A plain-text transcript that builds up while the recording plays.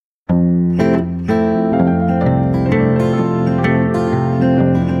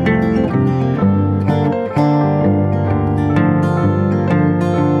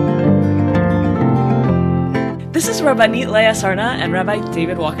Rabbanit Leah Sarna and Rabbi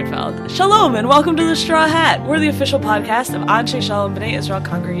David Walkenfeld. Shalom and welcome to The Straw Hat. We're the official podcast of Anshe Shalom B'nai Israel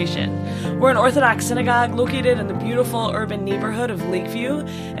Congregation. We're an Orthodox synagogue located in the beautiful urban neighborhood of Lakeview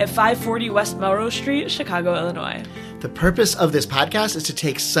at 540 West Melrose Street, Chicago, Illinois. The purpose of this podcast is to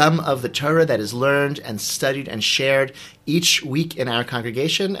take some of the Torah that is learned and studied and shared each week in our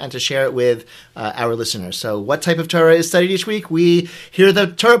congregation and to share it with our listeners. So what type of Torah is studied each week? We hear the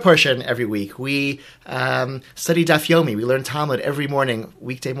Torah portion every week. We study Daf Yomi. We learn Talmud every morning,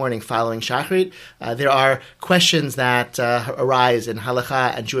 weekday morning following Shachrit. There are questions that arise in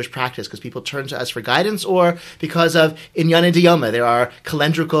halakha and Jewish practice because people turn to us for guidance or because of Inyan Diyoma. There are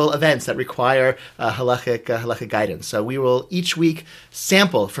calendrical events that require halachic guidance. So we will each week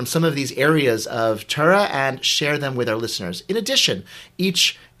sample from some of these areas of Torah and share them with our listeners. In addition,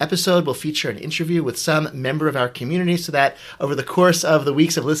 each episode will feature an interview with some member of our community so that over the course of the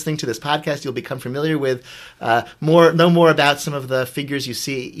weeks of listening to this podcast, you'll become familiar with know more about some of the figures you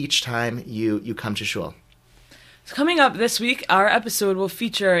see each time you come to shul. So coming up this week, our episode will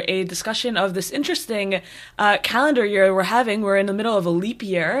feature a discussion of this interesting calendar year we're having. We're in the middle of a leap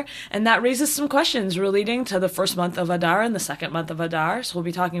year, and that raises some questions relating to the first month of Adar and the second month of Adar. So we'll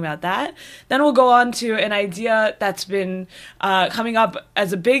be talking about that. Then we'll go on to an idea that's been coming up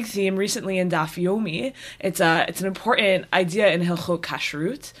as a big theme recently in Daf Yomi. It's an important idea in Hilchot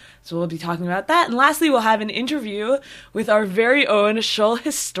Kashrut. So we'll be talking about that. And lastly, we'll have an interview with our very own shul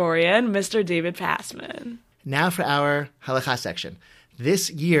historian, Mr. David Passman. Now for our halakha section. This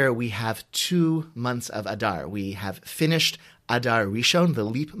year we have 2 months of Adar. We have finished Adar Rishon, the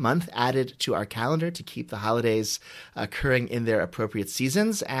leap month, added to our calendar to keep the holidays occurring in their appropriate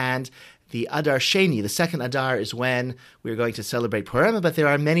seasons. And the Adar Sheni, the second Adar, is when we're going to celebrate Purim. But there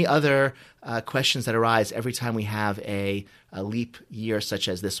are many other questions that arise every time we have a leap year such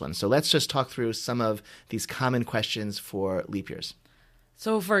as this one. So let's just talk through some of these common questions for leap years.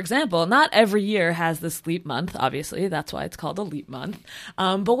 So, for example, not every year has this leap month, obviously. That's why it's called a leap month.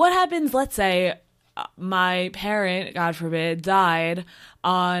 But what happens, let's say, my parent, God forbid, died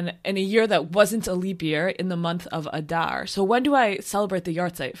in a year that wasn't a leap year in the month of Adar. So when do I celebrate the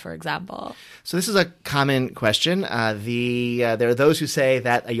Yartzeit, for example? So this is a common question. There are those who say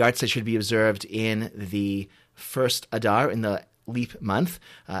that a Yartzeit should be observed in the first Adar, in the leap month.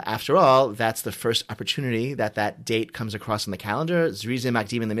 After all, that's the first opportunity that date comes across on the calendar. Zrizim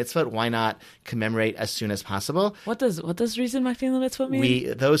Makdim in the mitzvah. Why not commemorate as soon as possible? What does Zrizim Makdim in the mitzvah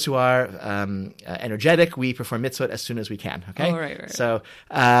mean? Those who are energetic, we perform mitzvot as soon as we can. Okay. Oh, right. So.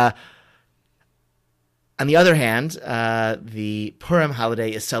 On the other hand, the Purim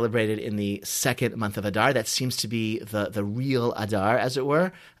holiday is celebrated in the second month of Adar. That seems to be the real Adar, as it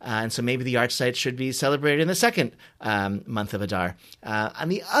were. And so maybe the Yartzeit should be celebrated in the second month of Adar. On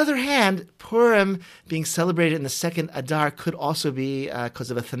the other hand, Purim being celebrated in the second Adar could also be because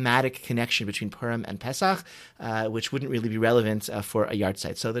of a thematic connection between Purim and Pesach, which wouldn't really be relevant for a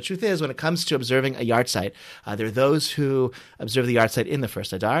Yartzeit. So the truth is, when it comes to observing a Yartzeit, there are those who observe the Yartzeit in the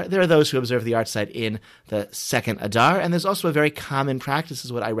first Adar. There are those who observe the Yartzeit in the second Adar. And there's also a very common practice, this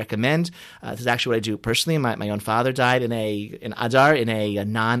is what I recommend. This is actually what I do personally. My own father died in Adar, in a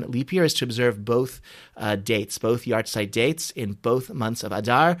non-leap year, is to observe both dates, both Yartzeit dates in both months of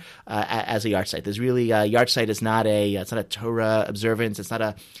Adar as a Yartzeit. There's really, Yartzeit is not it's not a Torah observance. It's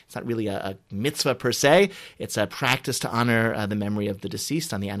not really a mitzvah per se. It's a practice to honor the memory of the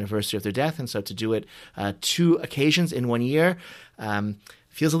deceased on the anniversary of their death. And so to do it 2 occasions in 1 year,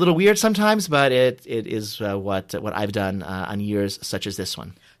 feels a little weird sometimes, but it is what I've done on years such as this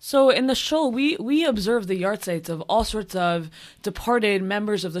one. So in the shul, we observe the Yartzeits of all sorts of departed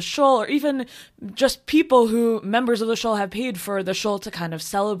members of the shul, or even just people who members of the shul have paid for the shul to kind of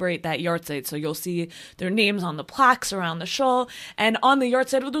celebrate that Yartzeit. So you'll see their names on the plaques around the shul, and on the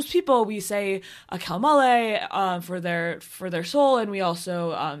Yartzeit of those people, we say a Kalmale for their soul, and we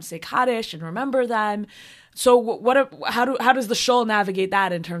also say Kaddish and remember them. So how does the shul navigate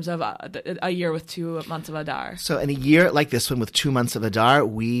that in terms of a year with 2 months of Adar? So in a year like this one with 2 months of Adar,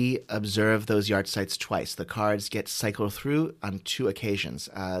 we observe those Yartzeits twice. The cards get cycled through on 2 occasions.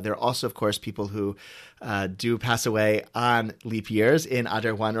 There are also, of course, people who do pass away on leap years in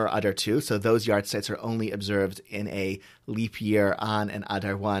Adar 1 or Adar 2. So those Yartzeits are only observed in a leap year on an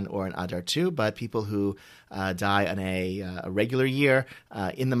Adar 1 or an Adar 2. But people who die on a regular year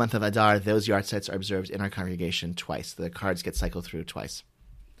in the month of Adar, those Yartzeits are observed in our congregation twice. The cards get cycled through twice.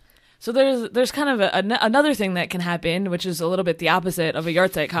 So there's kind of another thing that can happen, which is a little bit the opposite of a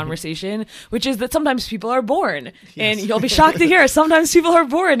yahrzeit conversation, which is that sometimes people are born, and you'll be shocked to hear sometimes people are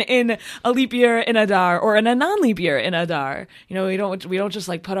born in a leap year in Adar or in a non-leap year in Adar. You know, we don't just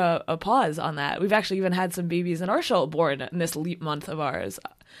like put a pause on that. We've actually even had some babies in our show born in this leap month of ours.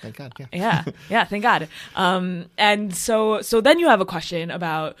 Thank God, yeah. Yeah, thank God. And so then you have a question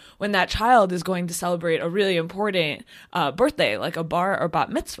about when that child is going to celebrate a really important birthday, like a bar or bat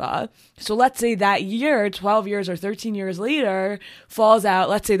mitzvah. So let's say that year, 12 years or 13 years later, falls out.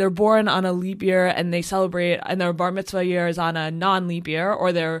 Let's say they're born on a leap year and they celebrate, and their bar mitzvah year is on a non-leap year,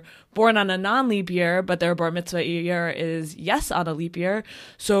 or they're born on a non-leap year, but their bar mitzvah year is on a leap year.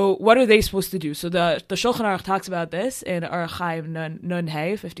 So what are they supposed to do? So the Shulchan Aruch talks about this in Aruch Chaim Nun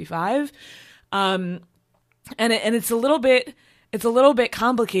Hey 55, and it's a little bit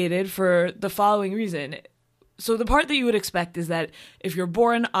complicated for the following reason. So the part that you would expect is that if you're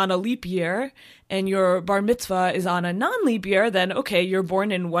born on a leap year and your bar mitzvah is on a non-leap year, then okay, you're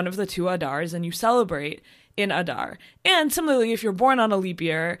born in one of the two Adars and you celebrate in Adar. And similarly, if you're born on a leap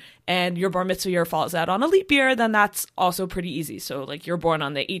year and your bar mitzvah year falls out on a leap year, then that's also pretty easy. So like you're born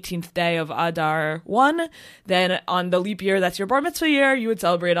on the 18th day of Adar 1, then on the leap year that's your bar mitzvah year, you would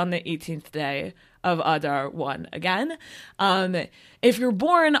celebrate on the 18th day of Adar 1 again. If you're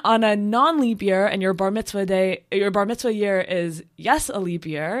born on a non-leap year and your bar mitzvah year is a leap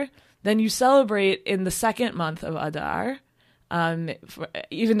year, then you celebrate in the second month of Adar.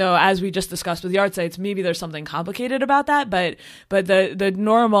 Even though, as we just discussed with yahrzeits, maybe there's something complicated about that, but the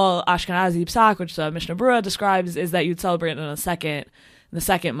normal Ashkenazi psak, which the Mishnah Berurah describes, is that you'd celebrate in the second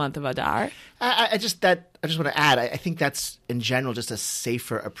month of Adar. I just want to add, I think that's in general just a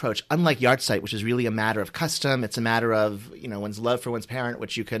safer approach. Unlike yahrzeit, which is really a matter of custom, it's a matter of one's love for one's parent,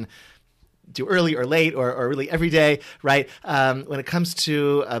 which you can do early or late or really every day, right? When it comes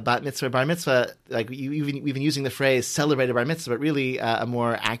to bat mitzvah or bar mitzvah, like we've been using the phrase celebrate a bar mitzvah, but really a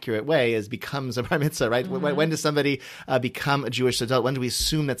more accurate way is becomes a bar mitzvah, right? Mm-hmm. When does somebody become a Jewish adult? When do we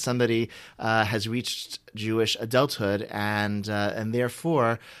assume that somebody has reached Jewish adulthood, and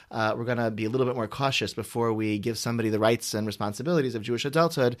therefore we're going to be a little bit more cautious before we give somebody the rights and responsibilities of Jewish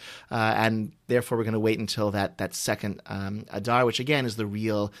adulthood, and therefore we're going to wait until that second Adar, which again is the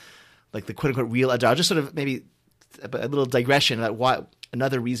real, like the quote-unquote real Adar. Just sort of maybe a little digression about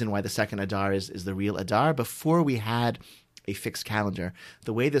another reason why the second Adar is the real Adar. Before we had a fixed calendar,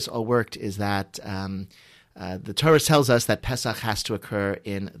 the way this all worked is that the Torah tells us that Pesach has to occur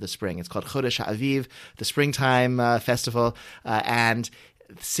in the spring. It's called Chodesh HaAviv, the springtime festival, and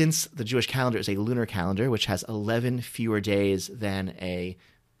since the Jewish calendar is a lunar calendar, which has 11 fewer days than a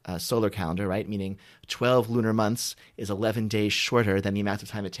solar calendar, right? Meaning 12 lunar months is 11 days shorter than the amount of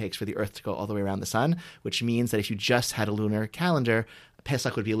time it takes for the Earth to go all the way around the sun, which means that if you just had a lunar calendar,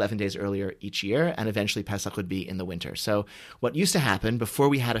 Pesach would be 11 days earlier each year, and eventually Pesach would be in the winter. So what used to happen before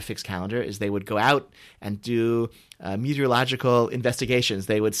we had a fixed calendar is they would go out and do meteorological investigations.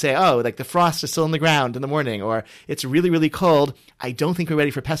 They would say, oh, like the frost is still in the ground in the morning, or it's really, really cold. I don't think we're ready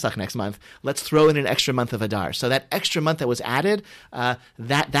for Pesach next month. Let's throw in an extra month of Adar. So that extra month that was added,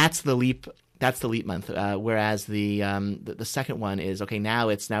 that's the leap. That's the leap month. Whereas the second one is okay. Now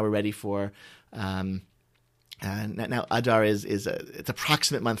we're ready for. Now Adar is it's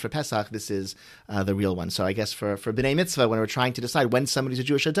approximate month for Pesach. This is the real one. So I guess for B'nai Mitzvah, when we're trying to decide when somebody's a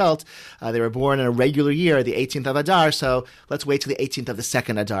Jewish adult, they were born in a regular year, the 18th of Adar. So let's wait till the 18th of the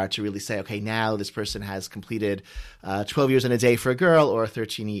second Adar to really say, okay, now this person has completed 12 years and a day for a girl, or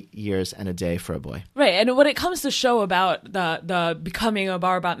 13 years and a day for a boy. Right, and what it comes to show about the becoming a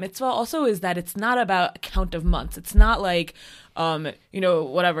bar bat mitzvah also is that it's not about a count of months. It's not like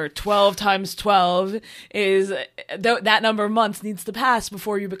 12 times 12 is that number of months needs to pass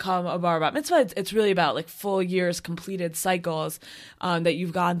before you become a bar bat mitzvah. It's really about like full years, completed cycles that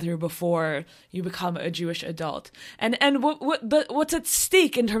you've gone through before you become a Jewish adult. And what's at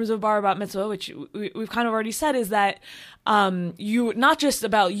stake in terms of bar bat mitzvah, which we've kind of already said, is that you not just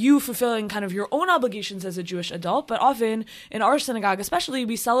about you fulfilling kind of your own obligations as a Jewish adult, but often in our synagogue especially,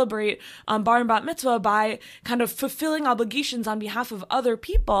 we celebrate bar and bat mitzvah by kind of fulfilling obligations on behalf of other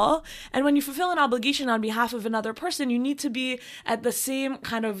people. And when you fulfill an obligation on behalf of another person, you need to be at the same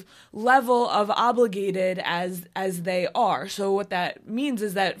kind of level of obligated as they are. So what that means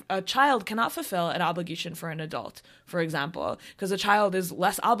is that a child cannot fulfill an obligation for an adult, for example, because a child is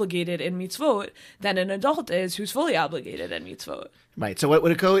less obligated in mitzvot than an adult is who's fully obligated in mitzvot. Right. So what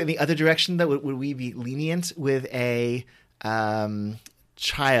would it go in the other direction? That would we be lenient with a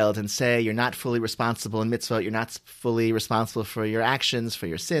child and say you're not fully responsible in mitzvah, you're not fully responsible for your actions, for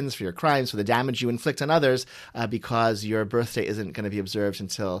your sins, for your crimes, for the damage you inflict on others, because your birthday isn't going to be observed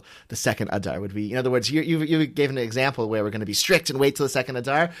until the second Adar. Would we, in other words, you gave an example where we're going to be strict and wait till the second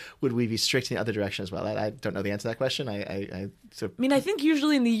Adar. Would we be strict in the other direction as well? I don't know the answer to that question. I think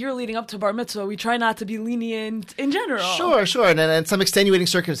usually in the year leading up to bar mitzvah, we try not to be lenient in general. Sure, and some extenuating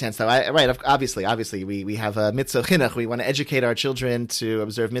circumstance though. Obviously, we have a mitzvah chinuch. We want to educate our children to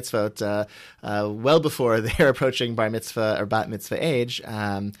observe mitzvot well before they're approaching bar mitzvah or bat mitzvah age.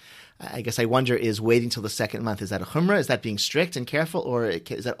 I guess I wonder, is waiting till the second month, is that a chumrah? Is that being strict and careful? Or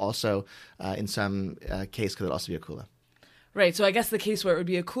is that also, in some case, could it also be a kula? Right, so I guess the case where it would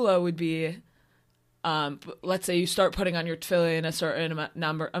be a kula would be, let's say you start putting on your tefillin a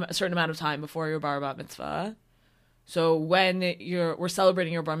certain amount of time before your bar bat mitzvah. So when we're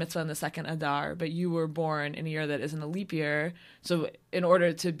celebrating your bar mitzvah in the second Adar, but you were born in a year that isn't a leap year, so in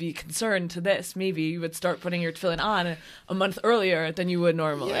order to be concerned to this, maybe you would start putting your tefillin on a month earlier than you would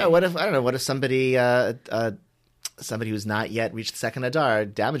normally. Yeah, what if somebody somebody who's not yet reached the second Adar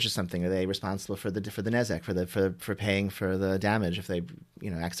damages something? Are they responsible for the nezek, for paying for the damage if they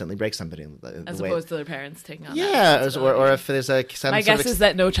accidentally break somebody? As opposed to their parents taking on that. Yeah, or if there's my guess is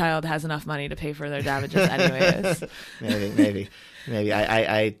that no child has enough money to pay for their damages anyways. maybe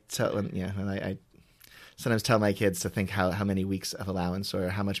I sometimes tell my kids to think how many weeks of allowance or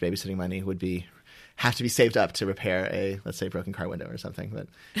how much babysitting money would have to be saved up to repair a, let's say, broken car window or something. But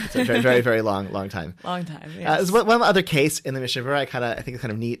it's a very, very, very long time. Long time, yes. There's one other case in the Mishnah Berurah I think it's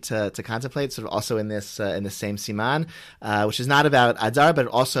kind of neat to contemplate, sort of also in this same siman, which is not about Adar, but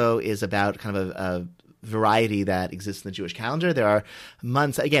it also is about kind of a variety that exists in the Jewish calendar. There are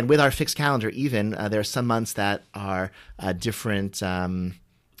months, again, with our fixed calendar even, there are some months that are different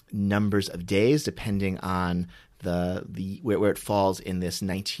numbers of days depending on where it falls in this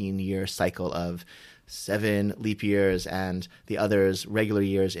 19-year cycle of 7 leap years and the others regular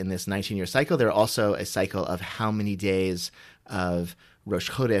years in this 19-year cycle. There are also a cycle of how many days of Rosh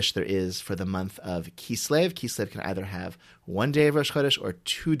Chodesh there is for the month of Kislev. Kislev can either have 1 day of Rosh Chodesh or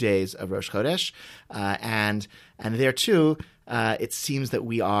 2 days of Rosh Chodesh. And there too, it seems that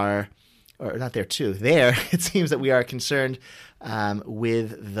we are, or not there too, it seems that we are concerned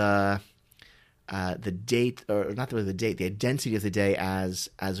with the date, or not the date, the identity of the day as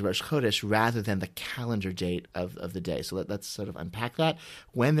Rosh Chodesh rather than the calendar date of the day. So let's sort of unpack that.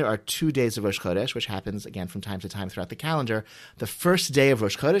 When there are 2 days of Rosh Chodesh, which happens again from time to time throughout the calendar, the first day of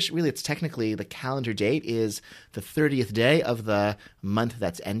Rosh Chodesh, really it's technically the calendar date is the 30th day of the month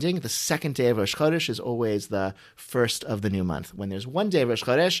that's ending. The second day of Rosh Chodesh is always the first of the new month. When there's 1 day of Rosh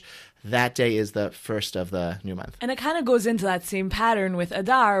Chodesh, that day is the first of the new month. And it kind of goes into that same pattern with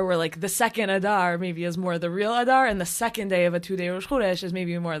Adar, where like the second Adar maybe is more the real Adar, and the second day of a 2-day Rosh Chodesh is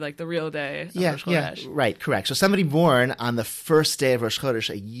maybe more like the real day of Rosh Chodesh. Yeah, right, correct. So somebody born on the first day of Rosh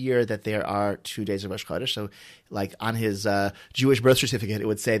Chodesh, a year that there are 2 days of Rosh Chodesh, so like on his Jewish birth certificate, it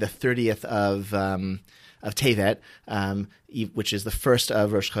would say the 30th of Tevet, which is the first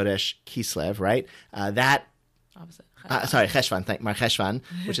of Rosh Chodesh Kislev, right? Opposite. Cheshvan, Mar Cheshvan,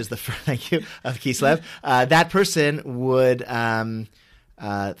 which is the first, of Kislev. That person would,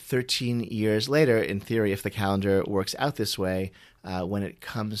 13 years later, in theory, if the calendar works out this way, when it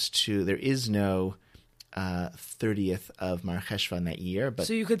comes to, there is no 30th of Mar Cheshvan that year. But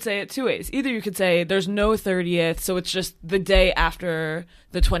so you could say it 2 ways. Either you could say there's no 30th, so it's just the day after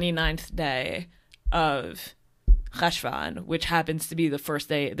the 29th day of Cheshvan, which happens to be the first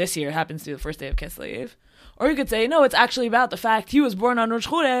day, this year happens to be the first day of Kislev. Or you could say, no, it's actually about the fact he was born on Rosh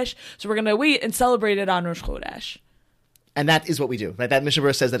Chodesh, so we're going to wait and celebrate it on Rosh Chodesh. And that is what we do, right? That Mishnah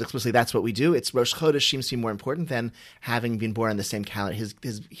Berurah says that explicitly. That's what we do. It's Rosh Chodesh seems to be more important than having been born on the same calendar. His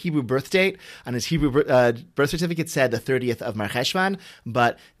Hebrew birth date on his Hebrew birth certificate said the 30th of Mar Cheshvan,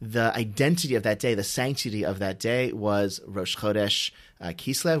 but the identity of that day, the sanctity of that day, was Rosh Chodesh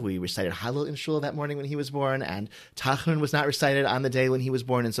Kislev. We recited Hallel in Shul that morning when he was born, and Tachnun was not recited on the day when he was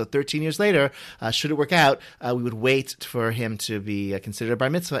born. And so 13 years later, should it work out, we would wait for him to be considered a bar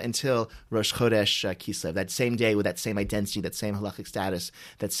mitzvah until Rosh Chodesh Kislev, that same day with that same identity, that same halachic status,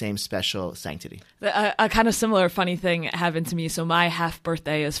 that same special sanctity. A kind of similar funny thing happened to me. So my half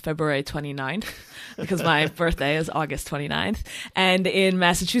birthday is February 29th because my birthday is August 29th. And in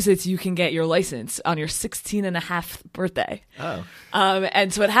Massachusetts, you can get your license on your 16 and a half birthday. Oh.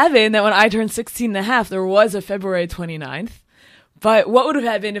 And so it happened that when I turned 16 and a half, there was a February 29th. But what would have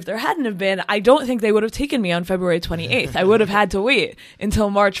happened if there hadn't have been, I don't think they would have taken me on February 28th. I would have had to wait until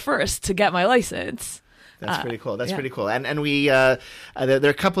March 1st to get my license. That's pretty cool. That's pretty cool. And we there are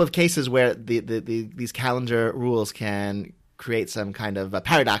a couple of cases where these calendar rules can create some kind of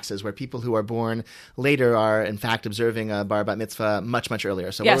paradoxes where people who are born later are in fact observing a bar bat mitzvah much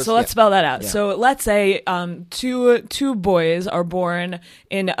earlier. So let's spell that out. Yeah. So let's say two boys are born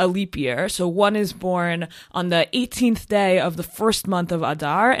in a leap year. So one is born on the 18th day of the first month of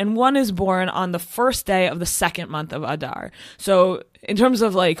Adar, and one is born on the first day of the second month of Adar. So in terms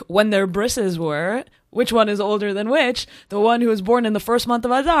of like when their brises were, which one is older than which, the one who was born in the first month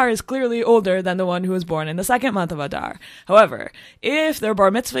of Adar is clearly older than the one who was born in the second month of Adar. However, if their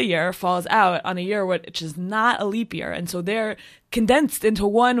bar mitzvah year falls out on a year which is not a leap year, and so they're condensed into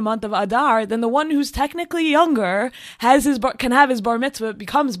 1 month of Adar, then the one who's technically younger can have his bar mitzvah,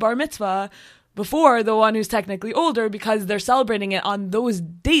 becomes bar mitzvah, before the one who's technically older, because they're celebrating it on those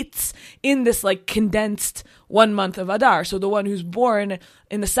dates in this like condensed 1 month of Adar. So the one who's born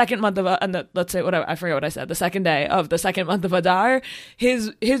in the second month of, let's say I forget what I said, the second day of the second month of Adar,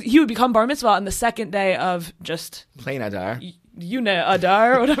 he would become bar mitzvah on the second day of just plain Adar. Yuna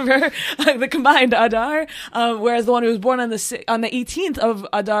Adar, or whatever, the combined Adar, whereas the one who was born on the 18th of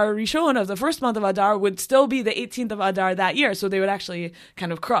Adar Rishon, of the first month of Adar, would still be the 18th of Adar that year. So they would actually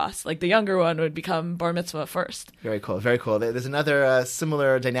kind of cross. Like the younger one would become bar mitzvah first. Very cool, very cool. There's another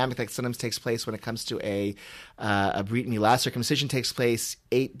similar dynamic that sometimes takes place when it comes to a brit milah. Circumcision takes place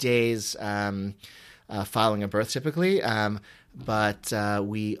 8 days following a birth, typically. But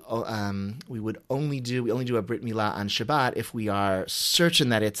we only do a brit milah on Shabbat if we are certain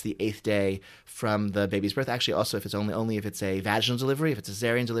that it's the 8th day from the baby's birth. Actually, also if it's only if it's a vaginal delivery. If it's a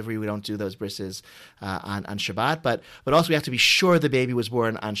cesarean delivery, we don't do those brises on Shabbat. But also we have to be sure the baby was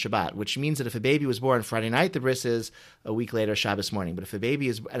born on Shabbat, which means that if a baby was born Friday night, the bris is a week later, Shabbos morning. But if the baby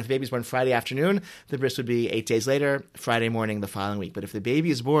is born Friday afternoon, the bris would be 8 days later, Friday morning the following week. But if the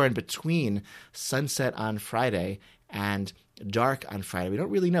baby is born between sunset on Friday and dark on Friday, we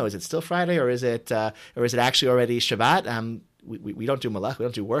don't really know. Is it still Friday, or is it actually already Shabbat? We don't do malach, we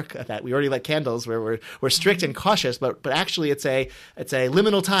don't do work at that. We already light candles. We're strict and cautious, but actually it's a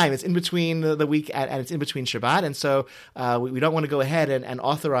liminal time. It's in between the week and it's in between Shabbat, and so we don't want to go ahead and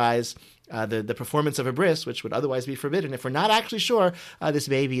authorize the performance of a bris, which would otherwise be forbidden, if we're not actually sure this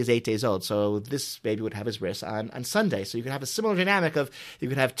baby is 8 days old. So this baby would have his bris on Sunday. So you could have a similar dynamic of, you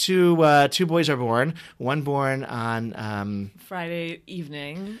could have two boys are born, one born on Friday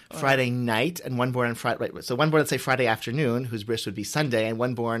evening, Friday night, and one born on Friday. Right, so one born, let's say Friday afternoon, whose bris would be Sunday, and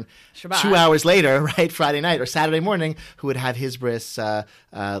one born Shabbat. 2 hours later, right, Friday night or Saturday morning, who would have his bris,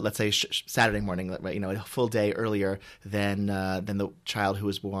 let's say Saturday morning, right, a full day earlier than the child who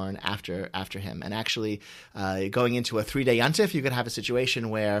was born after him. And actually, going into a 3-day yontif, you could have a situation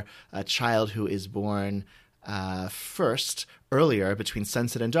where a child who is born first, earlier, between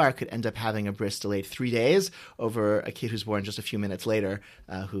sunset and dark, could end up having a bris delayed 3 days over a kid who's born just a few minutes later,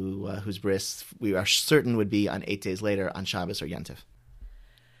 whose bris we are certain would be on 8 days later on Shabbos or yontif.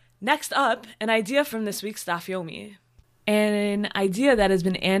 Next up, an idea from this week's Daf Yomi. And an idea that has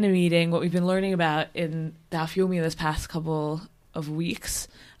been animating what we've been learning about in Daf Yomi this past couple of weeks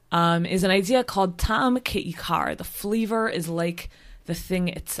is an idea called Tam Ke'ikar. The flavor is like the thing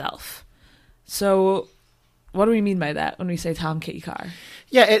itself. So what do we mean by that when we say Tam Ke'ikar?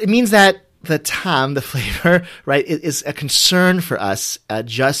 Yeah, it means that the tam, the flavor, right, is a concern for us,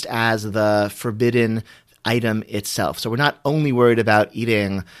 just as the forbidden item itself. So we're not only worried about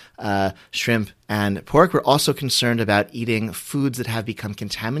eating shrimp and pork, we're also concerned about eating foods that have become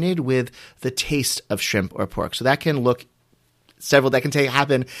contaminated with the taste of shrimp or pork. So that can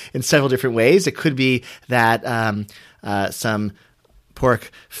happen in several different ways. It could be that some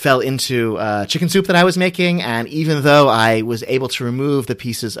pork fell into chicken soup that I was making, and even though I was able to remove the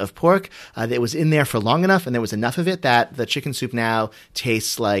pieces of pork, it was in there for long enough, and there was enough of it that the chicken soup now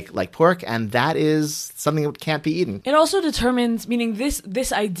tastes like pork, and that is something that can't be eaten. It also determines, meaning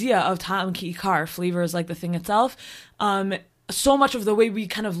this idea of ta'am ki'ikar, flavor is like the thing itself, so much of the way we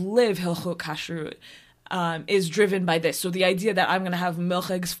kind of live Hilchot Kashrut is driven by this. So the idea that I'm going to have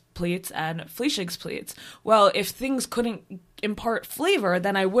milchigs plates and fleischigs plates. Well, if things couldn't impart flavor,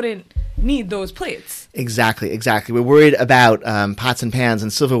 then I wouldn't need those plates. Exactly. We're worried about pots and pans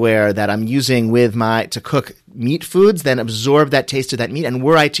and silverware that I'm using to cook meat foods, then absorb that taste of that meat. And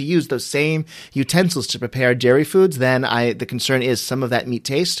were I to use those same utensils to prepare dairy foods, then the concern is some of that meat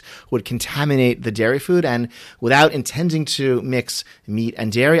taste would contaminate the dairy food. And without intending to mix meat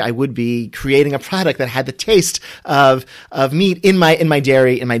and dairy, I would be creating a product that had the taste of meat in my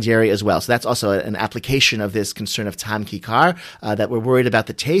dairy as well. So that's also an application of this concern of tam kikar, that we're worried about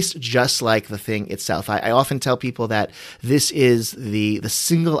the taste just like the thing itself. I often tell people that this is the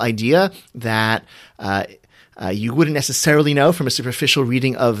single idea that you wouldn't necessarily know from a superficial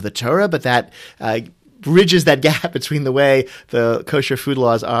reading of the Torah, but that bridges that gap between the way the kosher food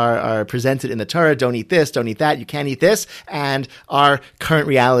laws are presented in the Torah, don't eat this, don't eat that, you can't eat this, and our current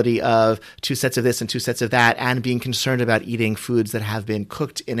reality of 2 sets of this and 2 sets of that, and being concerned about eating foods that have been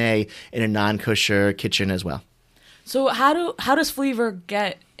cooked in a non-kosher kitchen as well. So how does flavor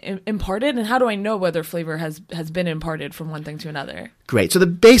get imparted, and how do I know whether flavor has been imparted from one thing to another? Great. So the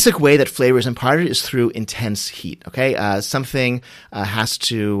basic way that flavor is imparted is through intense heat. Okay, something has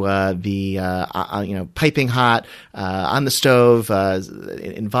to be piping hot on the stove,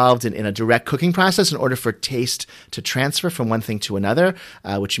 involved in a direct cooking process in order for taste to transfer from one thing to another.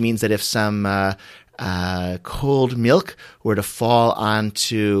 Which means that if some cold milk were to fall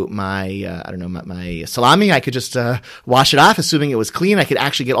onto my my salami, I could just wash it off, assuming it was clean. I could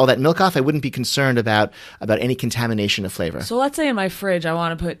actually get all that milk off. I wouldn't be concerned about any contamination of flavor. So let's say in my fridge, I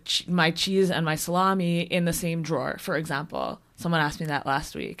want to put my cheese and my salami in the same drawer, for example. Someone asked me that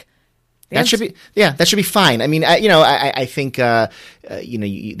last week. That should be fine. I mean, I think there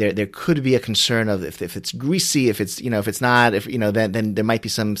could be a concern of if it's greasy, if it's not, then there might be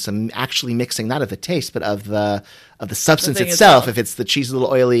some actually mixing, not of the taste, but of the substance itself. If it's the cheese is a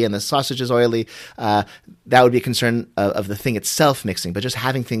little oily and the sausage is oily, that would be a concern of the thing itself mixing. But just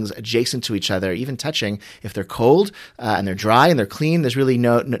having things adjacent to each other, even touching, if they're cold and they're dry and they're clean, there's really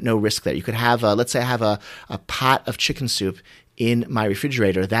no risk there. You could have, let's say I have a pot of chicken soup in my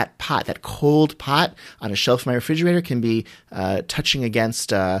refrigerator. That cold pot on a shelf in my refrigerator can be touching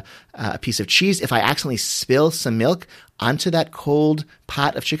against a piece of cheese. If I accidentally spill some milk onto that cold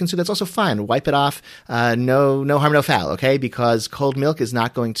pot of chicken soup, that's also fine. Wipe it off. No harm, no foul, okay? Because cold milk is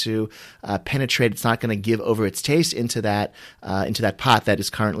not going to penetrate. It's not going to give over its taste into that pot that is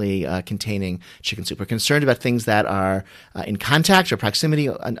currently containing chicken soup. We're concerned about things that are in contact or proximity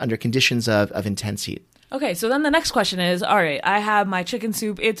under conditions of intense heat. Okay, so then the next question is, all right, I have my chicken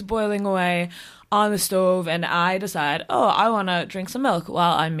soup, it's boiling away on the stove, and I decide, I want to drink some milk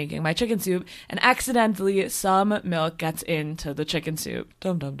while I'm making my chicken soup, and accidentally some milk gets into the chicken soup.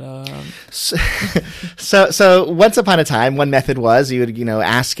 Dum dum dum. So once upon a time, one method was you would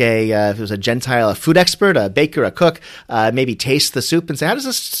ask if it was a Gentile, a food expert, a baker, a cook, maybe taste the soup and say, how does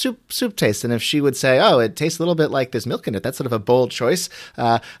this soup taste? And if she would say, it tastes a little bit like there's milk in it, that's sort of a bold choice.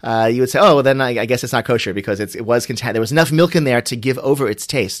 You would say, well then I guess it's not kosher because there was enough milk in there to give over its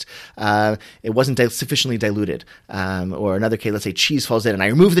taste. It wasn't sufficiently diluted. Or another case, let's say cheese falls in and I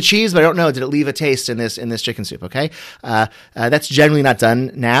remove the cheese, but I don't know, did it leave a taste in this chicken soup, okay? That's generally not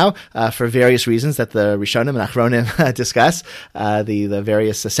done now for various reasons that the Rishonim and Achronim discuss, the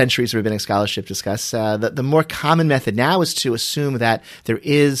various centuries of rabbinic scholarship discuss. The more common method now is to assume that there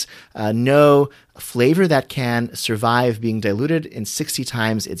is no flavor that can survive being diluted in 60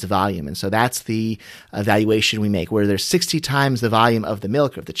 times its volume. And so that's the evaluation we make, where there's 60 times the volume of the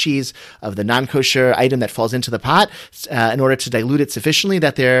milk, of the cheese, of the non-kosher item that falls into the pot, in order to dilute it sufficiently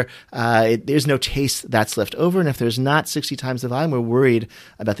that there's no taste that's left over. And if there's not 60 times the volume, we're worried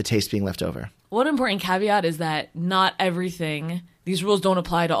about the taste being left over. One important caveat is that not everything, these rules don't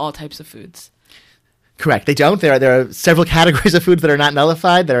apply to all types of foods. Correct. They don't. There are several categories of foods that are not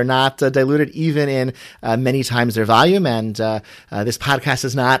nullified, that are not diluted, even in many times their volume. And this podcast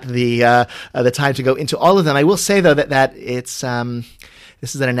is not the time to go into all of them. I will say, though, that it's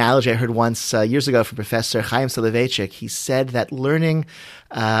this is an analogy I heard once years ago from Professor Chaim Soloveitchik. He said that learning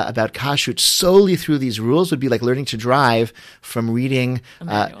about kashrut solely through these rules would be like learning to drive from reading.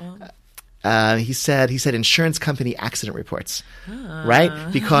 He said insurance company accident reports, right?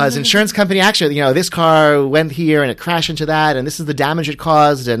 Because insurance company accident, this car went here and it crashed into that, and this is the damage it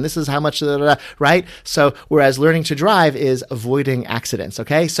caused, and this is how much, right? So whereas learning to drive is avoiding accidents,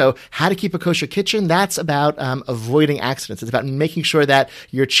 okay? So how to keep a kosher kitchen, that's about avoiding accidents. It's about making sure that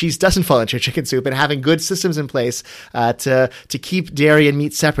your cheese doesn't fall into your chicken soup and having good systems in place to keep dairy and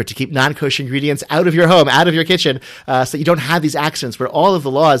meat separate, to keep non-kosher ingredients out of your home, out of your kitchen, so that you don't have these accidents where all of the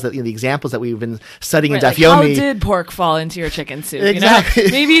laws, that the examples that we've been studying in Daf Yomi. How did pork fall into your chicken soup?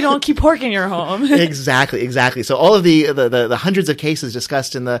 Exactly. Maybe you don't keep pork in your home. Exactly. So all of the hundreds of cases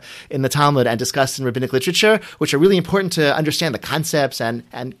discussed in the Talmud and discussed in rabbinic literature, which are really important to understand the concepts, and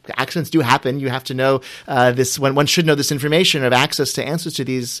accidents do happen. You have to know this. One should know this information of access to answers to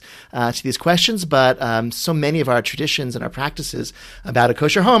these questions. But so many of our traditions and our practices about a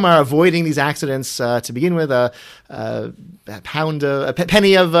kosher home are avoiding these accidents to begin with. A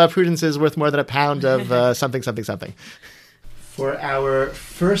penny of prudence is worth more than a pound of something. For our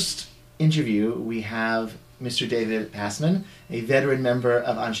first interview, we have Mr. David Passman, a veteran member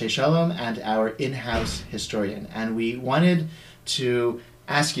of Anshe Shalom and our in-house historian. And we wanted to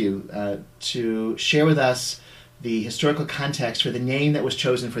ask you to share with us the historical context for the name that was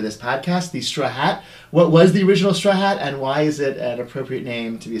chosen for this podcast, the Straw Hat. What was the original Straw Hat, and why is it an appropriate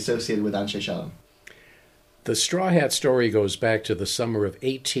name to be associated with Anshe Shalom? The Straw Hat story goes back to the summer of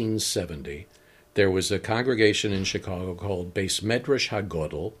 1870. There was a congregation in Chicago called Beis Medrash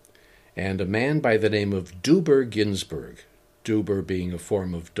HaGodel, and a man by the name of Duber Ginsburg, Duber being a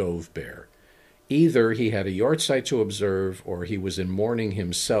form of dove bear. Either he had a yahrzeit to observe, or he was in mourning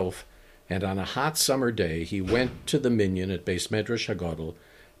himself, and on a hot summer day he went to the minyan at Beis Medrash HaGodel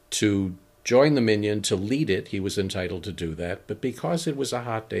to join the minyan, to lead it. He was entitled to do that, but because it was a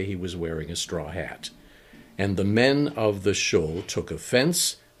hot day, he was wearing a straw hat. And the men of the shul took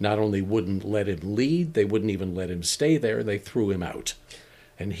offense, not only wouldn't let him lead, they wouldn't even let him stay there, they threw him out.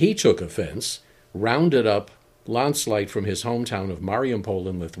 And he took offense, rounded up Landsleit from his hometown of Mariumpol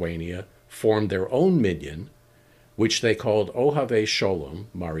in Lithuania, formed their own minyan, which they called Ohave Sholom,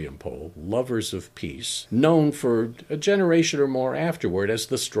 Mariumpol, lovers of peace, known for a generation or more afterward as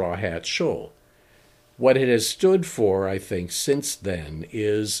the Straw Hat Shul. What it has stood for, I think, since then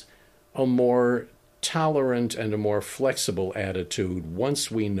is a more tolerant and a more flexible attitude once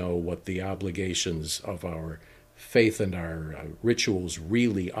we know what the obligations of our faith and our rituals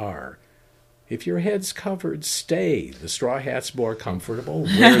really are. If your head's covered, stay. The straw hat's more comfortable.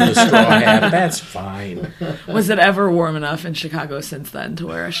 Wear the straw hat. That's fine. Was it ever warm enough in Chicago since then to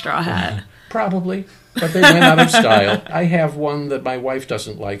wear a straw hat? Probably, but they went out of style. I have one that my wife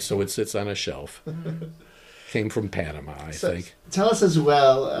doesn't like, so it sits on a shelf. Came from Panama, I think. Tell us as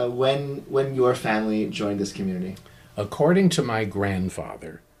well when your family joined this community. According to my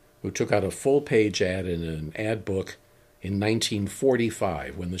grandfather, who took out a full-page ad in an ad book in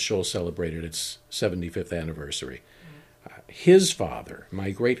 1945 when the shul celebrated its 75th anniversary. His father, my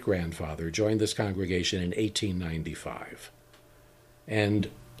great-grandfather, joined this congregation in 1895. And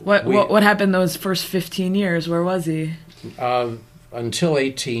what happened those first 15 years? Where was he? Until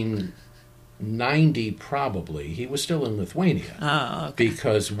 1890, probably. He was still in Lithuania. Oh, okay.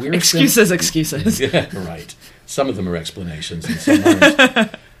 Because we're... Excuses. Yeah, right. Some of them are explanations and some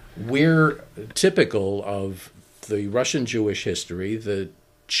aren't. We're typical of the Russian Jewish history that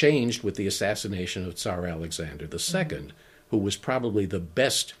changed with the assassination of Tsar Alexander II, who was probably the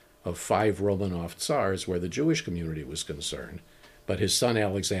best of 5 Romanov Tsars where the Jewish community was concerned. But his son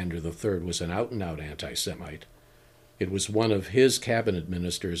Alexander III was an out-and-out anti-Semite. It was one of his cabinet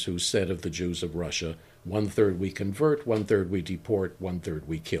ministers who said of the Jews of Russia, 1/3 we convert, 1/3 we deport, 1/3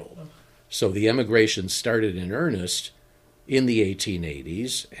 we kill. So the emigration started in earnest in the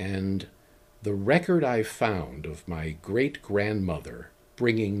 1880s, and the record I found of my great-grandmother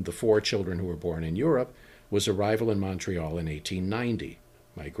bringing the 4 children who were born in Europe was arrival in Montreal in 1890.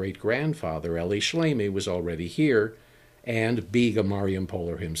 My great-grandfather, Eli Shlomi, was already here, and being a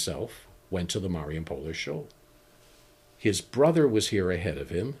Mariampoler himself, went to the Mariampoler shul. His brother was here ahead of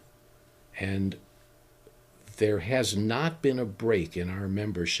him, and there has not been a break in our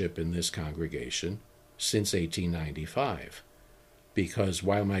membership in this congregation since 1895. Because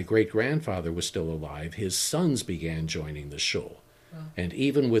while my great-grandfather was still alive, his sons began joining the shul. Wow. And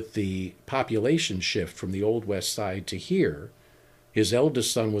even with the population shift from the Old West Side to here, his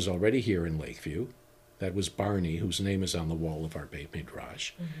eldest son was already here in Lakeview. That was Barney, whose name is on the wall of our Beit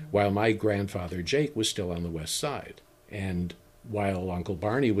Midrash, while my grandfather Jake was still on the West Side. And while Uncle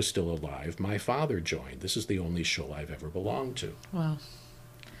Barney was still alive, my father joined. This is the only shul I've ever belonged to. Wow.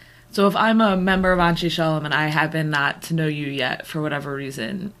 So if I'm a member of Anshe Shalom and I happen not to know you yet for whatever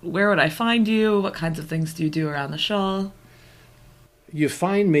reason, where would I find you? What kinds of things do you do around the shul? You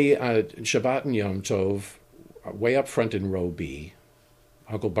find me Shabbat and Yom Tov way up front in row B.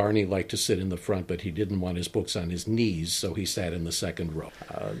 Uncle Barney liked to sit in the front, but he didn't want his books on his knees, so he sat in the second row.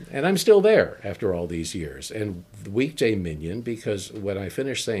 And I'm still there after all these years. And the weekday minyan, because when I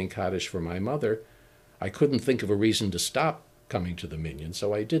finished saying Kaddish for my mother, I couldn't think of a reason to stop coming to the minyan,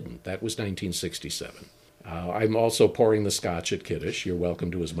 so I didn't. That was 1967. I'm also pouring the scotch at Kiddush. You're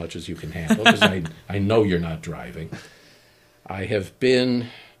welcome to as much as you can handle, because I know you're not driving. I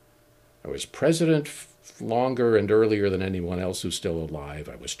was president longer and earlier than anyone else who's still alive.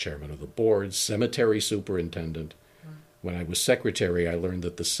 I was chairman of the board, cemetery superintendent. When I was secretary, I learned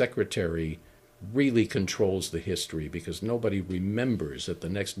that the secretary really controls the history because nobody remembers at the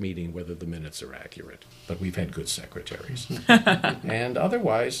next meeting whether the minutes are accurate. But we've had good secretaries. And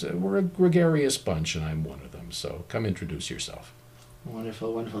otherwise, we're a gregarious bunch, and I'm one of them. So come introduce yourself.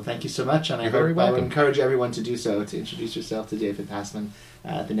 Wonderful, wonderful. Thank you so much. And You're very welcome. I would encourage everyone to do so, to introduce yourself to David Passman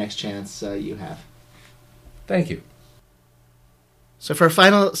the next chance you have. Thank you. So for our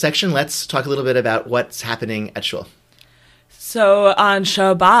final section, let's talk a little bit about what's happening at Shul. So on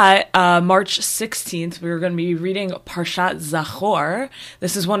Shabbat, March 16th, we're going to be reading Parshat Zachor.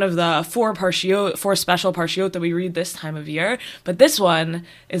 This is one of the four special parshiot that we read this time of year. But this one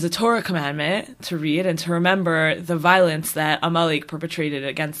is a Torah commandment to read and to remember the violence that Amalek perpetrated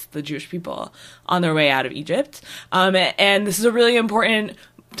against the Jewish people on their way out of Egypt. And this is a really important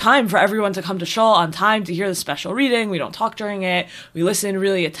time for everyone to come to shul on time to hear the special reading. We don't talk during it. We listen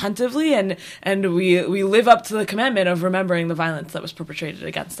really attentively, and we live up to the commandment of remembering the violence that was perpetrated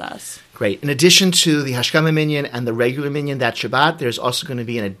against us. Great. In addition to the Hashkama Minyan and the regular Minyan that Shabbat, there's also going to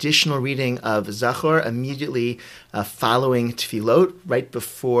be an additional reading of Zachor immediately following Tefillot, right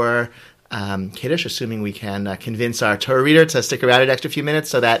before Kiddush, assuming we can convince our Torah reader to stick around an extra few minutes.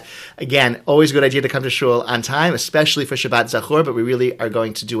 So that, again, always a good idea to come to shul on time, especially for Shabbat Zachor, but we really are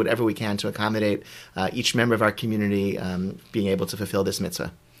going to do whatever we can to accommodate each member of our community being able to fulfill this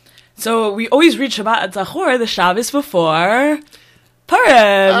mitzvah. So we always read Shabbat Zachor the Shabbos before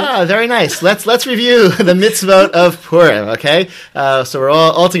Purim. Ah, very nice. Let's review the mitzvot of Purim, okay? So we're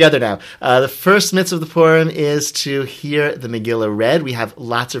all together now. The first mitzvah of the Purim is to hear the Megillah read. We have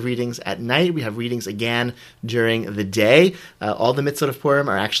lots of readings at night. We have readings again during the day. All the mitzvot of Purim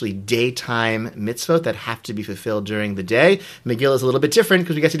are actually daytime mitzvot that have to be fulfilled during the day. Megillah is a little bit different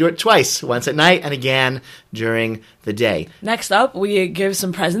because we get to do it twice, once at night and again during the day. Next up, we give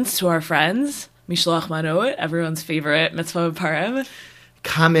some presents to our friends. Mishloach Manot, everyone's favorite mitzvah of Purim.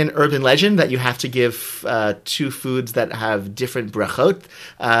 Common urban legend that you have to give two foods that have different brachot.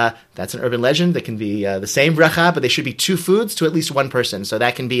 That's an urban legend. That can be the same bracha, but they should be two foods to at least one person. So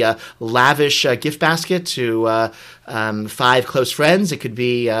that can be a lavish gift basket to 5 close friends. It could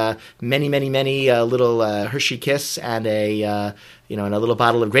be many little Hershey Kiss and and a little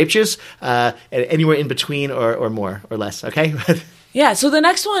bottle of grape juice. Anywhere in between or more or less. Okay. Yeah, so the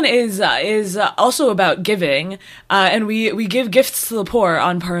next one is also about giving, and we give gifts to the poor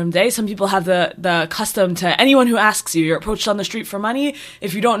on Purim Day. Some people have the custom to anyone who asks you. You're approached on the street for money.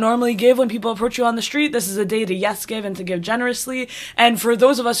 If you don't normally give when people approach you on the street, this is a day to yes give and to give generously. And for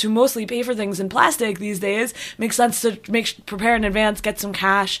those of us who mostly pay for things in plastic these days, makes sense to prepare in advance, get some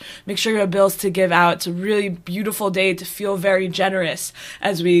cash, make sure you have bills to give out. It's a really beautiful day to feel very generous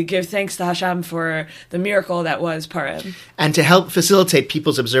as we give thanks to Hashem for the miracle that was Purim. And to help facilitate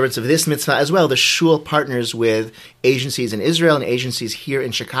people's observance of this mitzvah as well, the shul partners with agencies in Israel and agencies here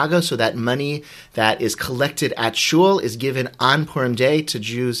in Chicago so that money that is collected at shul is given on Purim Day to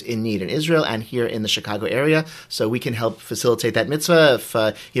Jews in need in Israel and here in the Chicago area. So we can help facilitate that mitzvah if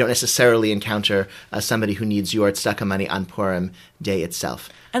you don't necessarily encounter somebody who needs your tzedakah money on Purim Day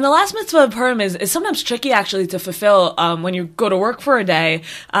itself. And the last mitzvah of Purim is sometimes tricky, actually, to fulfill when you go to work for a day.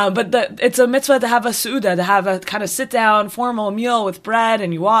 But it's a mitzvah to have a su'udah, to have a kind of sit-down, formal meal with bread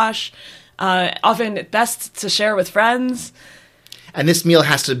and you wash. Often best to share with friends. And this meal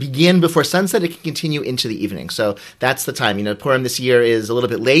has to begin before sunset. It can continue into the evening. So that's the time. Purim this year is a little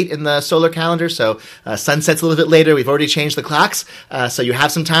bit late in the solar calendar, so sunset's a little bit later. We've already changed the clocks. So you have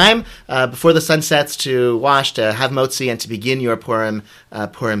some time before the sun sets to wash, to have motzi, and to begin your Purim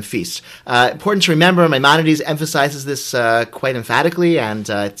feast. Important to remember, Maimonides emphasizes this quite emphatically, and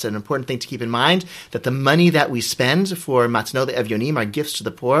it's an important thing to keep in mind, that the money that we spend for matnot evyonim, our gifts to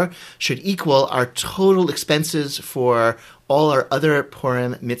the poor, should equal our total expenses for all our other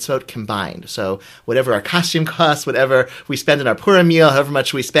Purim mitzvot combined. So whatever our costume costs, whatever we spend on our Purim meal, however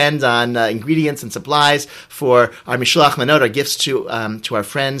much we spend on ingredients and supplies for our Mishloach Manot, our gifts to our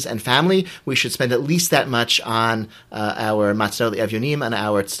friends and family, we should spend at least that much on our Matznot Evyonim and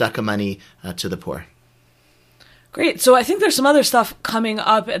our tzedakah money to the poor. Great. So I think there's some other stuff coming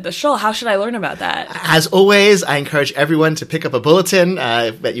up at the shul. How should I learn about that? As always, I encourage everyone to pick up a bulletin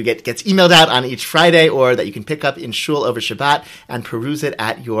that gets emailed out on each Friday, or that you can pick up in shul over Shabbat and peruse it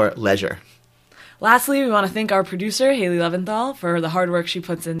at your leisure. Lastly, we want to thank our producer, Haley Leventhal, for the hard work she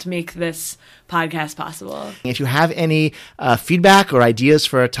puts in to make this podcast possible. If you have any feedback or ideas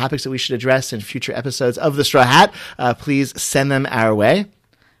for topics that we should address in future episodes of The Straw Hat, please send them our way.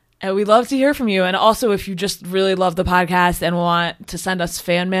 And we'd love to hear from you. And also, if you just really love the podcast and want to send us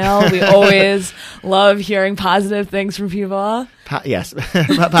fan mail, we always love hearing positive things from people. Yes.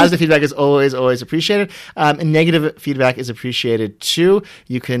 Positive feedback is always appreciated. And negative feedback is appreciated too.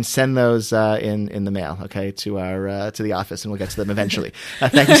 You can send those in the mail, okay, to the office, and we'll get to them eventually.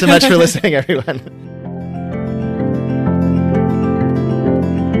 Thank you so much for listening, everyone.